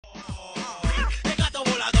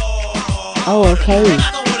Oh, okay.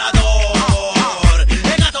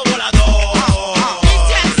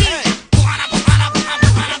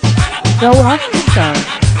 Go off the song.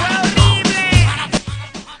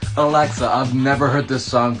 Alexa, I've never heard this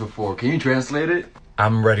song before. Can you translate it?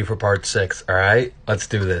 I'm ready for part 6, alright? Let's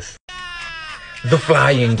do this. The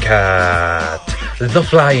flying cat, the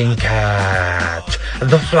flying cat,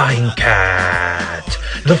 the flying cat,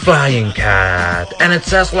 the flying cat. And it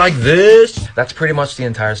says like this. That's pretty much the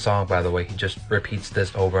entire song, by the way. He just repeats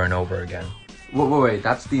this over and over again. Wait,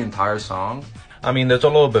 that's the entire song? I mean, there's a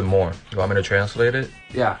little bit more. You want me to translate it?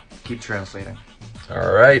 Yeah, keep translating.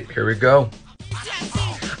 Alright, here we go.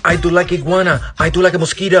 I do like iguana, I do like a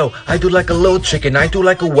mosquito, I do like a little chicken, I do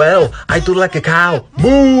like a whale, I do like a cow.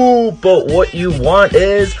 Moo! But what you want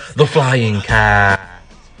is the flying cat.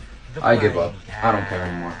 I give up. I don't care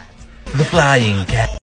anymore. The flying cat.